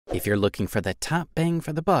If you're looking for the top bang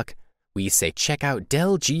for the buck, we say check out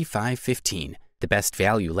Dell G5 15, the best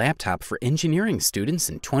value laptop for engineering students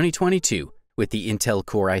in 2022. With the Intel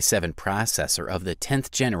Core i7 processor of the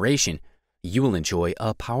 10th generation, you will enjoy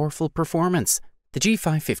a powerful performance. The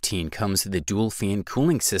G5 15 comes with a dual-fan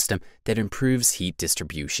cooling system that improves heat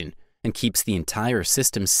distribution and keeps the entire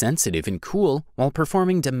system sensitive and cool while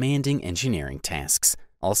performing demanding engineering tasks.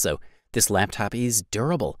 Also, this laptop is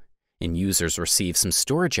durable, and users receive some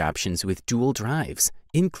storage options with dual drives,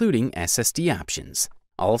 including SSD options.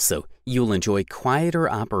 Also, you'll enjoy quieter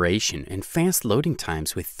operation and fast loading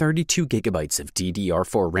times with 32 gigabytes of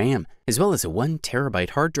DDR4 RAM, as well as a 1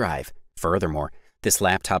 terabyte hard drive. Furthermore, this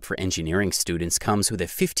laptop for engineering students comes with a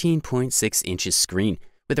 15.6 inches screen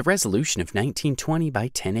with a resolution of 1920 by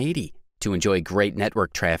 1080. To enjoy great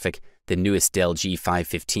network traffic, the newest Dell G5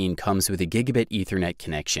 15 comes with a gigabit Ethernet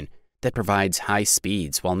connection that provides high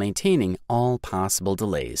speeds while maintaining all possible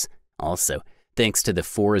delays. Also, thanks to the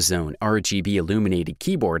 4-zone RGB illuminated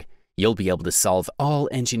keyboard, you'll be able to solve all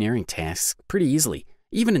engineering tasks pretty easily,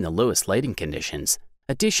 even in the lowest lighting conditions.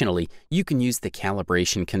 Additionally, you can use the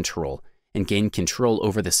calibration control and gain control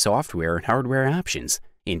over the software and hardware options.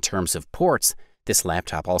 In terms of ports, this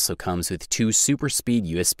laptop also comes with 2 super speed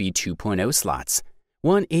USB 2.0 slots,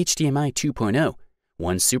 1 HDMI 2.0,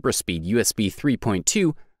 1 super speed USB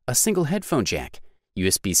 3.2, a single headphone jack,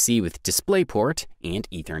 USB-C with DisplayPort, and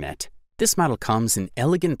Ethernet. This model comes in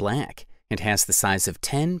elegant black and has the size of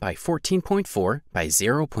 10 by 14.4 by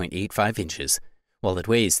 0.85 inches, while it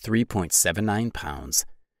weighs 3.79 pounds.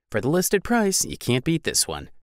 For the listed price, you can't beat this one.